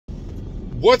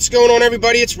What's going on,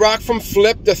 everybody? It's Rock from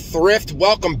Flip the Thrift.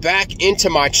 Welcome back into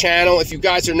my channel. If you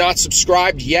guys are not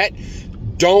subscribed yet,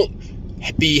 don't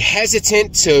be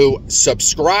hesitant to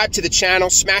subscribe to the channel.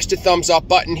 Smash the thumbs up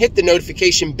button, hit the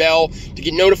notification bell to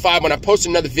get notified when I post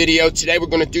another video. Today we're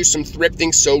going to do some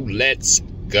thrifting, so let's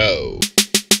go.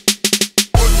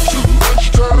 1, 2,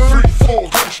 lunchtime, 3, 4,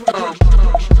 lunchtime.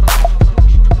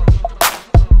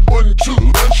 1, 2,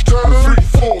 lunchtime, 3,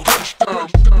 4, lunchtime. 1,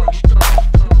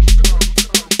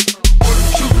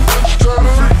 2, lunchtime,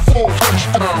 3, 4,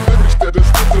 lunchtime. Lyrics that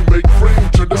is good to make rain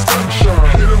turn to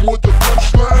sunshine. Hit him with the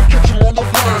punchline, catch him on the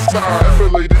blind side.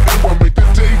 Affiliated and I make the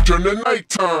day turn to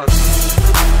nighttime.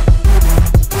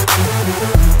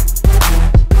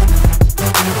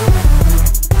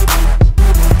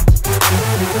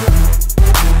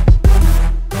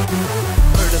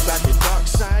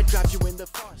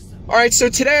 Alright, so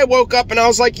today I woke up and I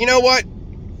was like, you know what?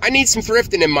 I need some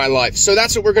thrifting in my life. So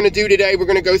that's what we're going to do today. We're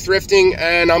going to go thrifting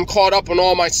and I'm caught up on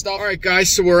all my stuff. Alright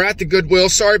guys, so we're at the Goodwill.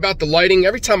 Sorry about the lighting.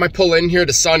 Every time I pull in here,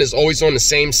 the sun is always on the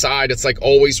same side. It's like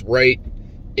always right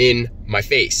in my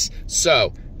face.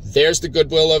 So there's the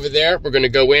Goodwill over there. We're going to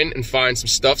go in and find some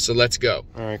stuff, so let's go.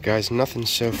 Alright guys, nothing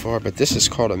so far, but this is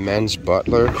called a men's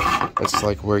butler. It's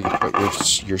like where you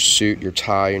put your suit, your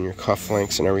tie, and your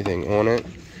cufflinks and everything on it.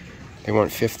 They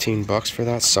want 15 bucks for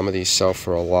that. Some of these sell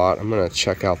for a lot. I'm going to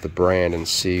check out the brand and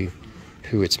see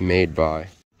who it's made by.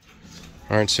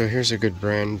 Alright, so here's a good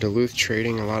brand. Duluth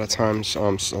Trading. A lot of times, a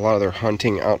lot of their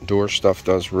hunting outdoor stuff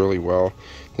does really well.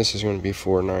 This is going to be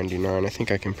 $4.99. I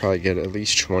think I can probably get at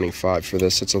least 25 for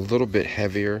this. It's a little bit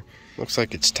heavier. Looks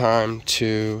like it's time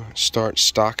to start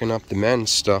stocking up the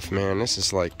men's stuff, man. This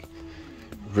is like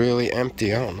really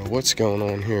empty. I don't know what's going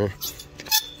on here.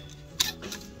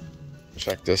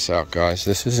 Check this out, guys.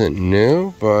 This isn't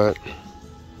new, but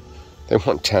they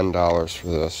want $10 for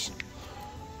this.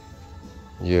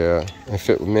 Yeah,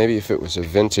 maybe if it was a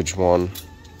vintage one.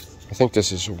 I think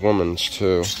this is a woman's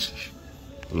too.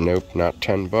 Nope, not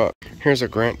 10 bucks. Here's a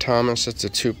Grant Thomas. It's a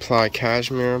 2-ply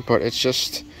cashmere, but it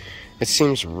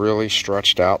seems really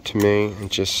stretched out to me.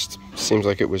 It just seems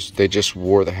like they just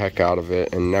wore the heck out of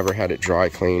it and never had it dry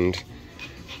cleaned.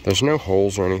 There's no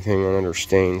holes or anything on it or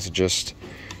stains, just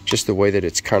the way that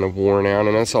it's kind of worn out,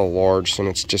 and that's a large, and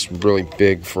it's just really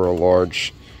big for a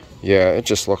large. Yeah, it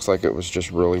just looks like it was just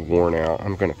really worn out.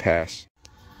 I'm gonna pass.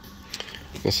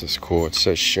 This is cool. It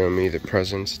says show me the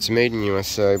presents. It's made in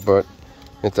USA, but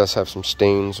it does have some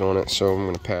stains on it, so I'm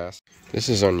gonna pass. This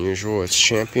is unusual. It's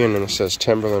Champion and it says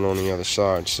Timberland on the other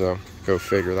side, so go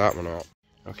figure that one out.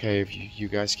 Okay, if you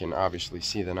guys can obviously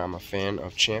see that I'm a fan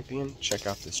of Champion. Check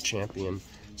out this Champion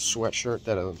sweatshirt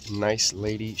that a nice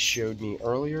lady showed me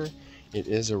earlier. It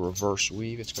is a reverse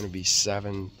weave. It's going to be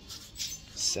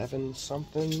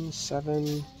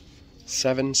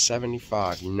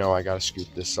 $7.75. You know I gotta scoop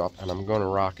this up and I'm going to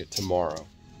rock it tomorrow.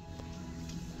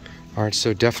 Alright,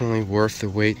 so definitely worth the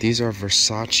wait. These are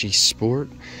Versace Sport.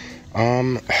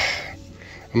 I'm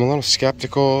a little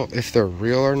skeptical if they're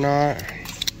real or not.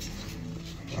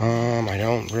 I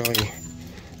don't really.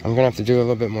 I'm gonna have to do a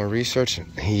little bit more research.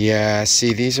 Yeah,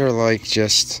 see, these are like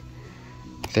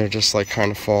they're just like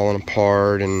kind of falling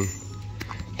apart, and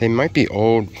they might be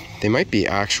old. They might be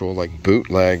actual like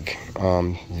bootleg,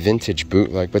 vintage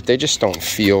bootleg, but they just don't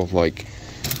feel like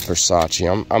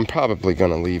Versace. I'm probably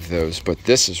gonna leave those, but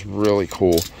this is really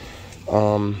cool.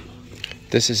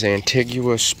 This is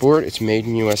Antigua Sport. It's made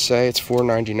in USA. It's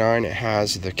 $4.99. It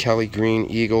has the Kelly Green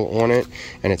Eagle on it,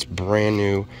 and it's brand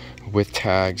new with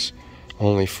tags.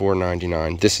 Only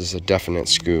 $4.99. This is a definite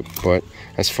scoop. But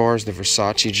as far as the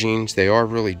Versace jeans, they are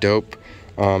really dope.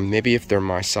 Maybe if they're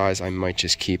my size, I might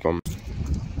just keep them.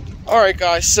 Alright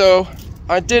guys, so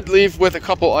I did leave with a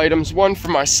couple items. One for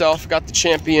myself, got the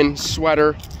Champion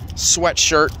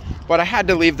sweatshirt, but I had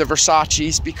to leave the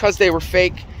Versace's because they were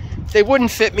fake. They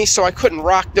wouldn't fit me, so I couldn't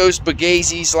rock those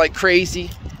Bagazis like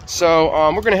crazy. So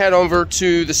we're gonna head over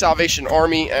to the Salvation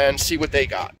Army and see what they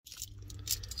got.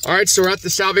 Alright, so we're at the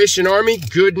Salvation Army.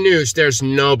 Good news, there's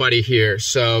nobody here.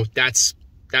 So that's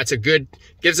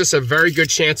gives us a very good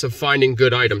chance of finding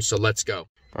good items, so let's go.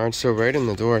 Alright, so right in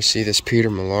the door I see this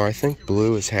Peter Millar. I think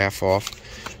blue is half off.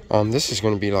 This is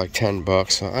going to be like 10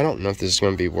 bucks. So I don't know if this is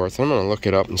going to be worth it. I'm going to look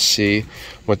it up and see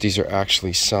what these are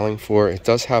actually selling for. It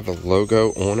does have a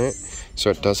logo on it, so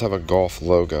it does have a golf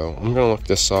logo. I'm going to look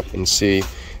this up and see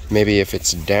maybe if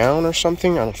it's down or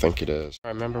something. I don't think it is. I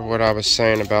remember what I was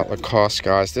saying about the cost,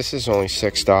 guys. This is only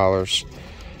 $6.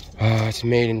 It's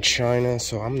made in China,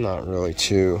 so I'm not really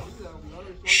too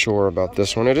sure about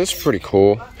this one. It is pretty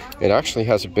cool. It actually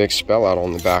has a big spell out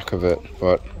on the back of it,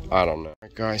 but I don't know.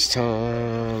 Alright guys,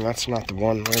 that's not the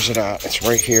one. Where's it at? It's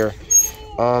right here.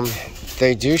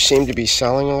 They do seem to be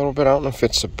selling a little bit. I don't know if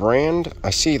it's a brand.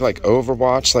 I see like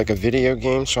Overwatch, like a video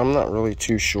game, so I'm not really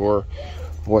too sure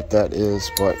what that is,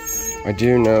 but I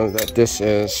do know that this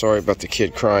is, sorry about the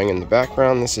kid crying in the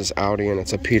background, this is Audi, and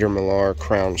it's a Peter Millar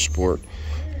Crown Sport.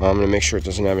 I'm going to make sure it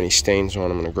doesn't have any stains on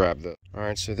it. I'm going to grab this.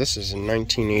 Alright, so this is a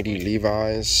 1980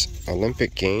 Levi's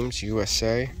Olympic Games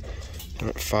USA.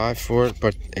 5 for it,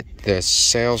 but the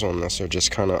sales on this are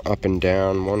just kind of up and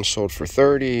down. One sold for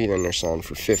 30, then they're selling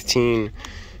for 15.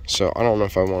 So I don't know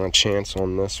if I want a chance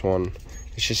on this one.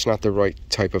 It's just not the right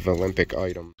type of Olympic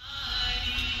item.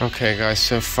 Okay guys,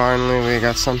 so finally we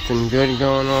got something good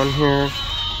going on here.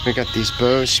 We got these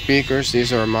Bose speakers.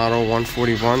 These are a model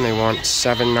 141. They want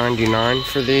 $7.99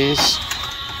 for these.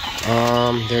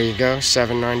 There you go,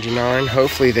 $7.99.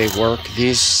 Hopefully they work.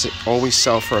 These always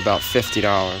sell for about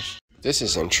 $50. This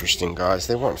is interesting, guys.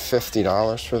 They want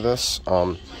 $50 for this.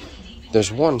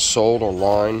 There's one sold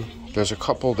online. There's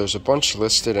a bunch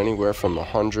listed anywhere from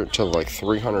 $100 to like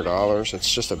 $300.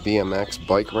 It's just a BMX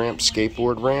bike ramp,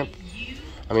 skateboard ramp.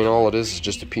 I mean, all it is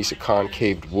just a piece of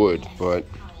concaved wood, but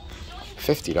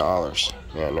 $50.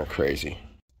 Man, they're crazy.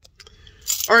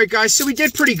 Alright guys, so we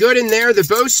did pretty good in there. The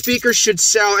Bose speakers should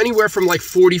sell anywhere from like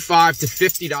 $45 to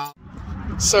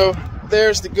 $50. So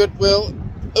there's the Goodwill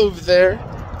over there.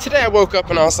 Today I woke up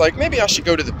and I was like, maybe I should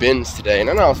go to the bins today. And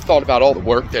then I thought about all the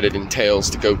work that it entails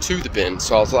to go to the bins.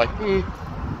 So I was like,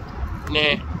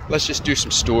 nah, let's just do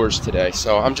some stores today.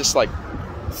 So I'm just like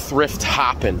thrift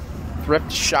shopping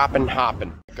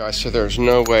hopping. Guys, so there's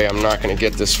no way I'm not going to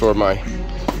get this for my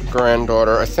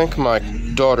granddaughter. I think my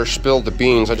daughter spilled the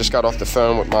beans. I just got off the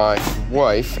phone with my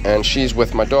wife, and she's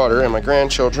with my daughter and my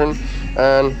grandchildren,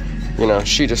 and you know,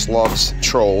 she just loves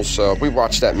Trolls, so we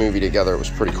watched that movie together. It was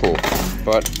pretty cool.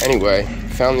 But anyway,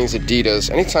 found these Adidas.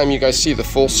 Anytime you guys see the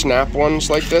full snap ones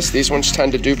like this, these ones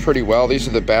tend to do pretty well. These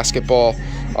are the basketball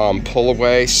pull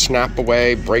away, snap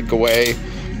away, break away,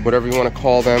 whatever you want to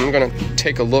call them. I'm gonna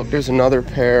take a look. There's another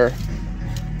pair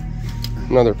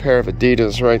of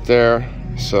Adidas right there,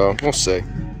 so we'll see.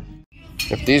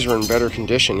 If these are in better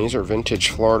condition, these are vintage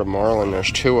Florida Marlin.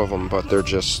 There's 2 of them, but they're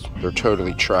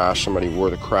totally trash. Somebody wore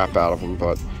the crap out of them,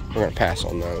 but we're gonna pass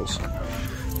on those.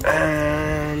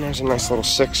 And there's a nice little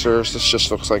Sixers. This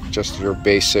just looks like just your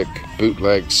basic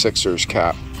bootleg Sixers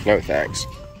cap. No thanks.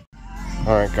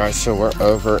 Alright guys, so we're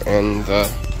over in the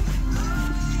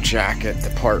jacket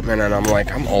department, and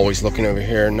I'm always looking over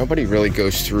here. Nobody really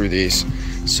goes through these.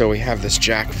 So we have this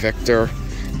Jack Victor,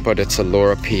 but it's a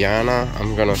Laura Piana.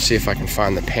 I'm gonna see if I can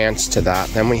find the pants to that.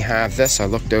 Then we have this. I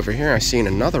looked over here, I seen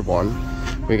another one.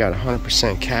 We got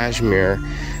 100% cashmere.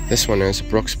 This one is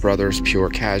Brooks Brothers Pure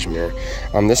Cashmere.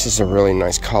 This is a really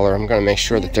nice color. I'm gonna make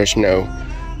sure that there's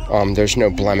no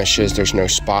blemishes, there's no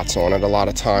spots on it. A lot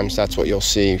of times that's what you'll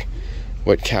see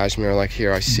with cashmere. Like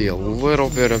here I see a little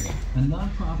bit of,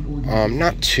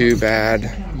 not too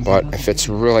bad, but if it's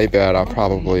really bad I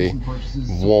probably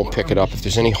won't pick it up if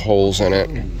there's any holes in it.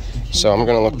 So I'm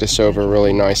gonna look this over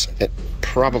really nice. It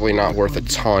probably not worth a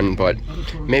ton, but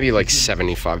maybe like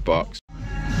 75 bucks.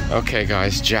 Okay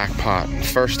guys, jackpot.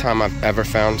 First time I've ever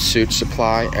found suit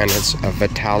supply, and it's a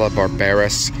Vitala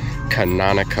Barberis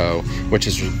Canonico, which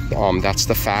is that's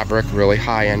the fabric, really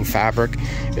high-end fabric.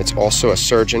 It's also a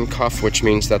surgeon cuff, which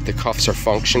means that the cuffs are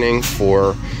functioning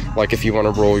for, like, if you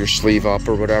want to roll your sleeve up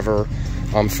or whatever,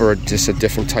 for just a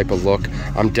different type of look.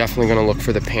 I'm definitely going to look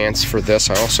for the pants for this.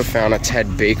 I also found a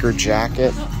Ted Baker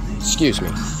jacket, excuse me,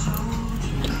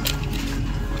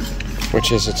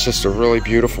 it's just a really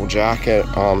beautiful jacket.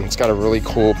 It's got a really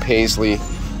cool paisley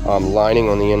lining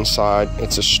on the inside.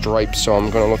 It's a stripe, so I'm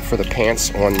going to look for the pants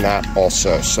on that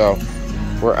also. So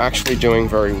we're actually doing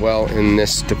very well in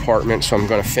this department, so I'm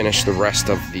going to finish the rest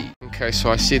of the. Okay,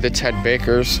 so I see the Ted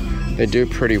Bakers. They do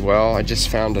pretty well. I just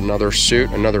found another suit,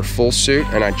 another full suit,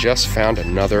 and I just found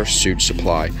another suit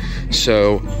supply.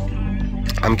 So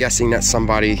I'm guessing that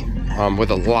somebody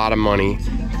with a lot of money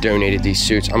donated these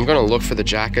suits. I'm gonna look for the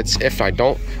jackets. If I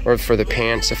don't, or for the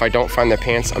pants, if I don't find the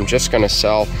pants, I'm just gonna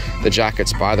sell the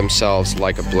jackets by themselves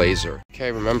like a blazer.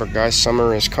 Okay, remember guys,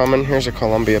 summer is coming. Here's a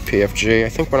Columbia PFG. I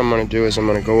think what I'm gonna do is I'm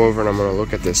gonna go over and I'm gonna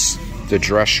look at the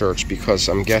dress shirts, because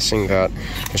I'm guessing that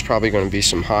there's probably gonna be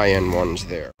some high-end ones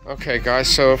there. Okay guys,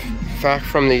 so back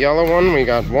from the yellow one, we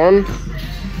got 1,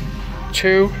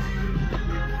 2,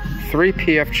 3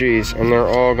 PFGs, and they're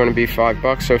all going to be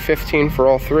 $5, so 15 for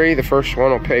all 3. The first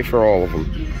one will pay for all of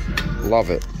them. Love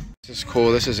it. This is cool.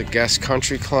 This is a Guess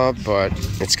Country Club, but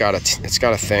it's got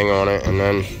a thing on it, and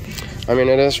then, I mean,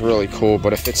 it is really cool.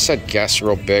 But if it said Guess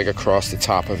real big across the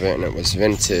top of it and it was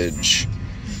vintage,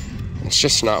 it's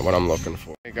just not what I'm looking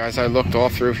for. Hey Hey guys, I looked all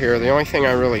through here. The only thing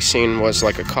I really seen was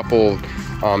like a couple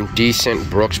decent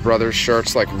Brooks Brothers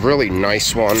shirts, like really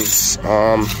nice ones.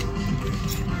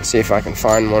 Let's see if I can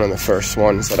find one of the first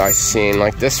ones that I seen.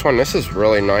 Like this one, this is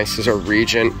really nice. This is a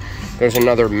Regent. There's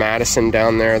another Madison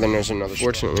down there, then there's another.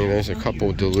 Fortunately, there's a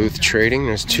couple Duluth trading.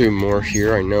 There's two more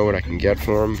here. I know what I can get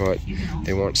for them, but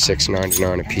they want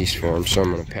 $6.99 a piece for them, so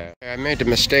I'm gonna pass. I made the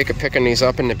mistake of picking these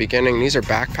up in the beginning. These are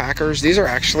backpackers. These are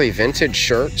actually vintage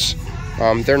shirts.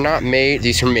 They're not made,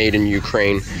 these are made in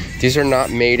Ukraine. These are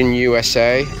not made in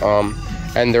USA,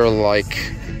 and they're like,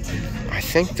 I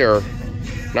think they're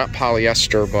not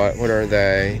polyester, but what are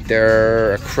they?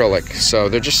 They're acrylic, so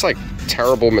they're just like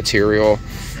terrible material.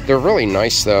 They're really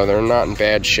nice though. They're not in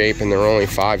bad shape, and they're only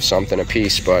 $5 something a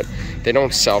piece, but they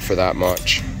don't sell for that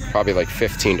much. Probably like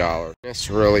 $15. This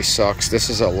really sucks. This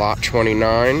is a lot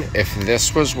 29. If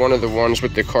this was one of the ones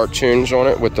with the cartoons on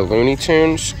it, with the Looney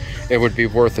Tunes, it would be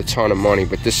worth a ton of money,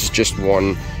 but this is just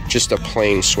a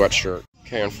plain sweatshirt.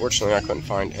 Okay, unfortunately I couldn't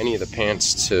find any of the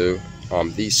pants to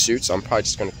these suits. I'm probably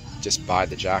just gonna buy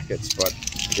the jackets, but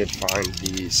I did find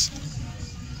these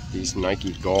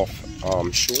Nike golf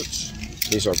shorts.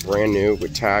 These are brand new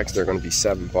with tags. They're gonna be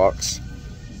 $7,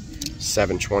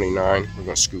 $7.29. We're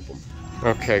gonna scoop them.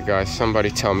 Okay guys,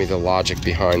 somebody tell me the logic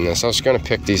behind this. I was gonna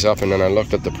pick these up and then I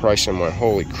looked at the price and went,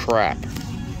 holy crap.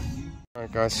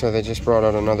 Alright guys, so they just brought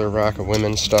out another rack of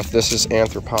women's stuff. This is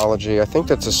Anthropology. I think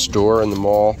that's a store in the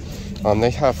mall.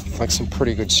 They have like some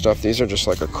pretty good stuff. These are just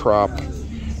like a crop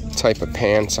type of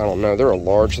pants. I don't know. They're a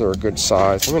large, they're a good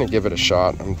size. I'm gonna give it a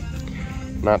shot. I'm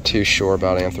not too sure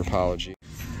about Anthropology.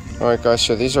 Alright guys,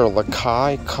 so these are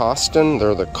Lakai Costin.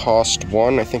 They're the Cost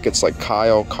One. I think it's like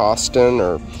Kyle Costin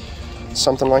or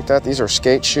something like that. These are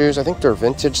skate shoes. I think they're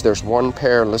vintage. There's one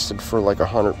pair listed for like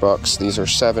 $100. These are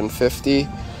 $7.50.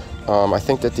 I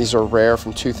think that these are rare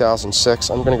from 2006.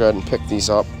 I'm gonna go ahead and pick these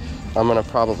up. I'm gonna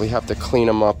probably have to clean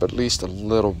them up at least a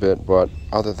little bit, but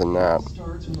other than that,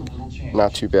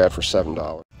 not too bad for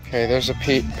 $7. Okay, there's a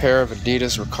pair of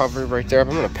Adidas Recovery right there,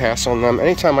 but I'm gonna pass on them.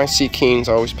 Anytime I see Keens,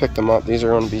 I always pick them up. These are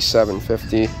gonna be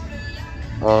 $7.50.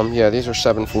 Yeah, these are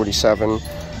 $7.47.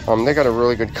 They got a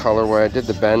really good colorway. I did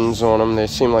the bends on them. They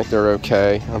seem like they're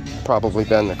okay. I'll probably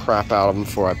bend the crap out of them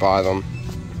before I buy them.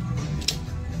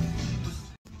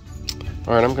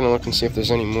 Alright, I'm going to look and see if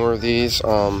there's any more of these.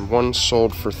 One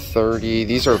sold for $30.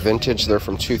 These are vintage. They're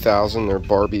from 2000. They're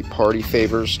Barbie Party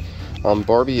Favors.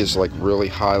 Barbie is like really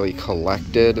highly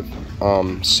collected.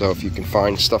 So if you can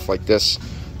find stuff like this,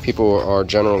 people are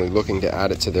generally looking to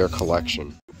add it to their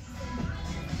collection.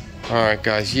 Alright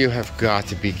guys, you have got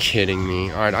to be kidding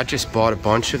me. Alright, I just bought a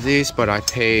bunch of these, but I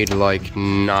paid like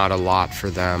not a lot for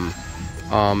them.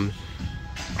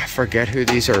 I forget who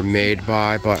these are made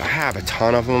by, but I have a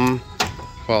ton of them.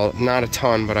 Well, not a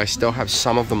ton, but I still have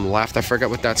some of them left. I forget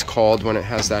what that's called when it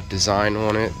has that design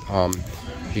on it.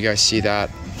 You guys see that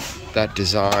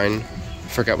design? I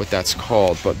forget what that's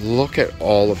called, but look at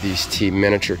all of these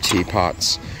miniature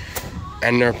teapots.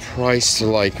 And they're priced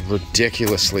like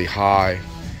ridiculously high.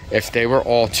 If they were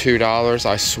all $2,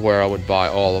 I swear I would buy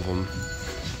all of them.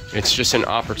 It's just an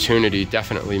opportunity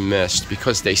definitely missed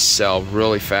because they sell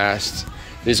really fast.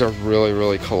 These are really,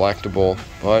 really collectible,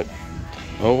 but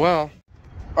oh well.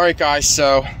 Alright guys,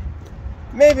 so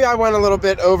maybe I went a little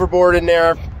bit overboard in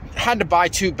there. Had to buy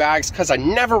 2 bags because I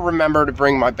never remember to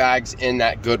bring my bags in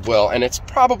that Goodwill, and I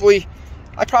probably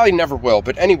never will,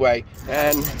 but anyway,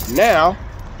 and now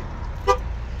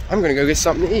I'm gonna go get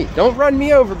something to eat. Don't run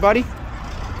me over, buddy.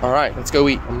 Alright, let's go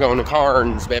eat. I'm going to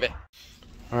Carnes, baby.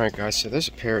 Alright guys, so there's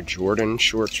a pair of Jordan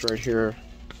shorts right here.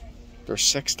 They're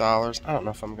 $6. I don't know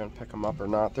if I'm going to pick them up or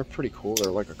not. They're pretty cool.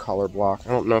 They're like a color block.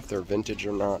 I don't know if they're vintage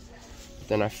or not. But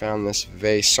then I found this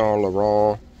V. Saint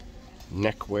Laurent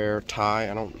neckwear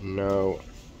tie. I don't know.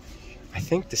 I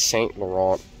think the Saint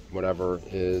Laurent whatever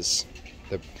is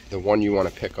the one you want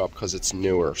to pick up because it's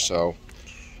newer. So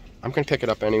I'm going to pick it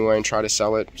up anyway and try to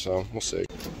sell it. So we'll see.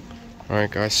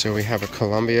 Alright guys, so we have a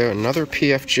Columbia, another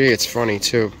PFG. It's funny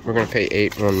too. We're going to pay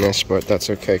 $8 on this, but that's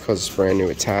okay because it's brand new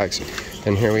with tags.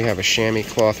 And here we have a chamois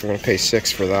cloth. We're going to pay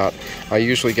 $6 for that. I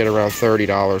usually get around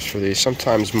 $30 for these,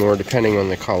 sometimes more depending on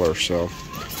the color. So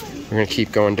we're going to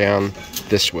keep going down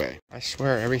this way. I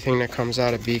swear everything that comes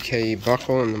out of BKE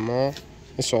Buckle in the mall,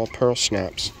 it's all pearl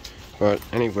snaps. But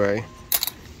anyway,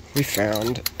 we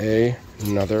found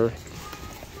another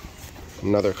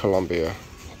Columbia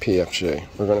PFG.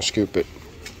 We're gonna scoop it.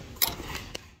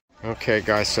 Okay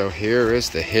guys, so here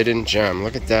is the hidden gem.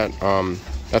 Look at that.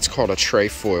 That's called a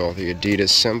trefoil, the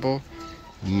Adidas symbol,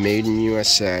 made in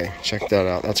USA. Check that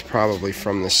out. That's probably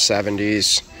from the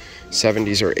 70s,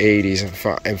 70s or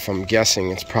 80s. If I'm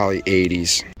guessing, it's probably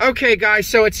 80s. Okay, guys,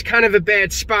 so it's kind of a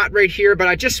bad spot right here, but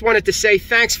I just wanted to say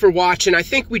thanks for watching. I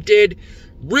think we did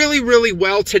really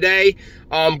well today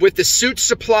with the suit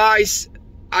supplies.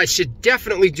 I should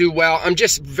definitely do well. I'm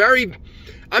just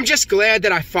glad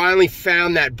that I finally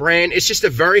found that brand. It's just a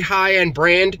very high-end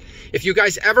brand. If you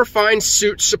guys ever find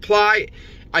Suit Supply,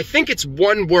 I think it's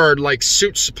one word, like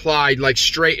Suit Supply, like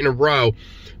straight in a row.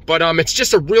 But it's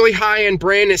just a really high-end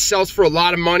brand. It sells for a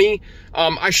lot of money.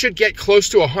 I should get close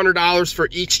to $100 for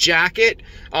each jacket.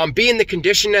 Being the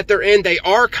condition that they're in, they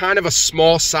are kind of a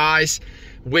small size,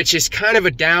 which is kind of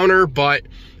a downer, but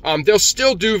they'll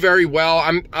still do very well.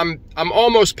 I'm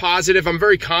almost positive. I'm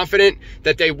very confident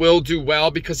that they will do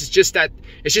well, because it's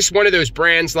just one of those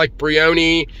brands like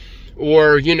Brioni,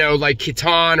 or, you know, like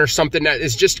Kitan or something that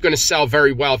is just going to sell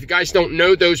very well. If you guys don't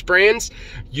know those brands,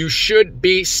 you should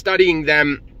be studying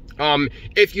them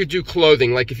if you do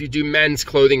clothing, like if you do men's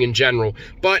clothing in general.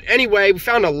 But anyway, we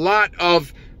found a lot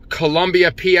of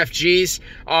Columbia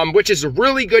PFGs, which is a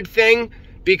really good thing,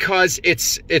 because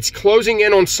it's closing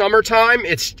in on summertime.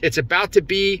 It's about to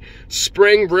be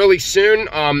spring really soon.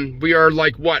 We are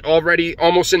like, what, already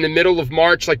almost in the middle of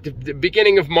March, like the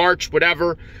beginning of March,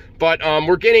 whatever. But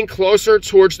we're getting closer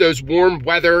towards those warm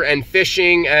weather and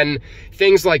fishing and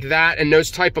things like that, and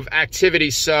those type of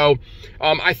activities. So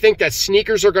I think that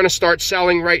sneakers are going to start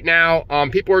selling right now.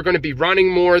 People are going to be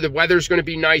running more. The weather's going to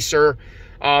be nicer.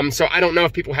 So I don't know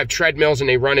if people have treadmills and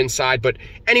they run inside. But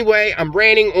anyway, I'm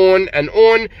ranting on and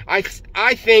on. I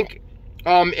think,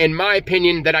 in my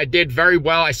opinion, that I did very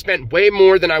well. I spent way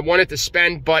more than I wanted to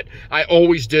spend, but I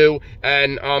always do.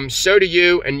 And so do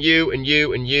you, and you, and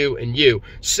you, and you, and you.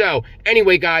 So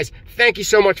anyway, guys, thank you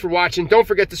so much for watching. Don't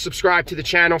forget to subscribe to the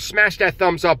channel. Smash that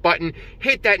thumbs up button.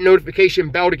 Hit that notification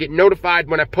bell to get notified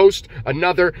when I post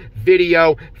another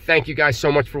video. Thank you guys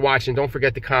so much for watching. Don't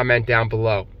forget to comment down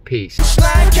below. Peace.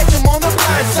 Slide, catch 'em on the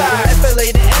blind side.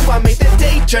 FLA to NY, make the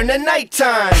day turn to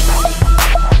nighttime.